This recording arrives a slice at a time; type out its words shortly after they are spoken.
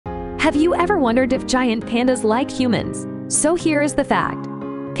Have you ever wondered if giant pandas like humans? So here is the fact.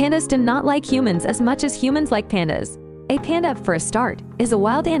 Pandas do not like humans as much as humans like pandas. A panda, for a start, is a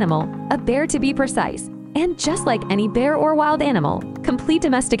wild animal, a bear to be precise. And just like any bear or wild animal, complete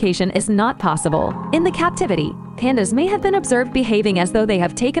domestication is not possible. In the captivity, pandas may have been observed behaving as though they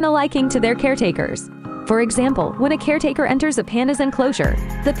have taken a liking to their caretakers. For example, when a caretaker enters a panda's enclosure,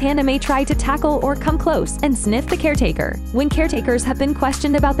 the panda may try to tackle or come close and sniff the caretaker. When caretakers have been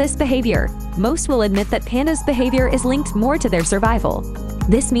questioned about this behavior, most will admit that pandas' behavior is linked more to their survival.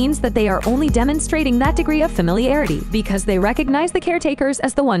 This means that they are only demonstrating that degree of familiarity because they recognize the caretakers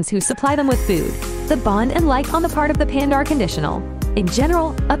as the ones who supply them with food. The bond and like on the part of the panda are conditional. In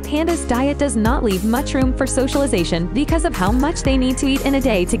general, a panda's diet does not leave much room for socialization because of how much they need to eat in a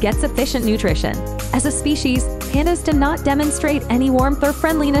day to get sufficient nutrition. As a species, pandas do not demonstrate any warmth or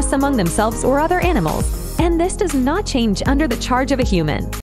friendliness among themselves or other animals, and this does not change under the charge of a human.